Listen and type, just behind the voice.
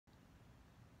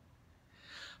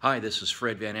Hi, this is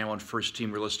Fred Van Allen, First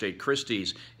Team Real Estate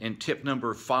Christie's, and tip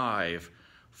number 5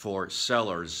 for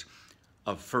sellers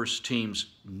of First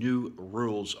Team's new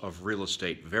rules of real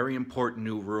estate. Very important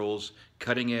new rules,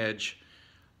 cutting edge,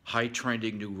 high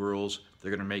trending new rules.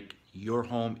 They're going to make your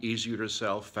home easier to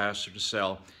sell, faster to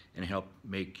sell, and help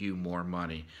make you more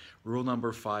money. Rule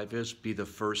number 5 is be the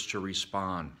first to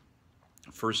respond.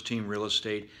 First Team Real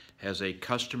Estate has a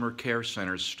customer care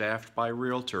center staffed by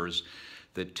realtors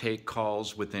that take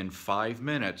calls within 5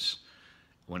 minutes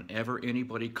whenever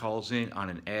anybody calls in on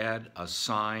an ad, a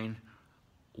sign,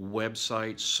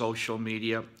 website, social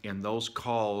media, and those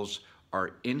calls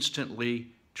are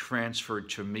instantly transferred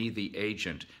to me, the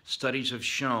agent. Studies have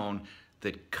shown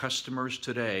that customers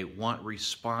today want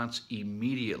response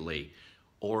immediately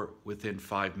or within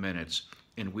 5 minutes,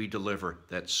 and we deliver.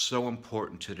 That's so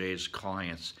important to today's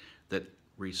clients, that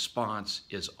response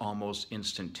is almost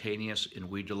instantaneous, and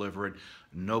we deliver it.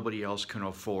 Nobody else can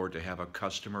afford to have a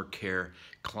customer care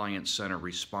client center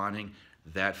responding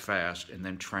that fast and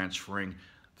then transferring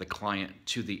the client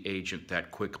to the agent that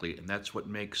quickly. And that's what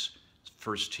makes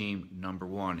First Team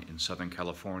 #1 in Southern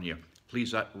California.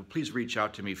 Please reach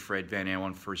out to me, Fred Van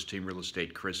Allen, First Team Real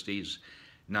Estate Christie's,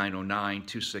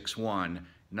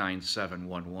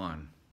 909-261-9711.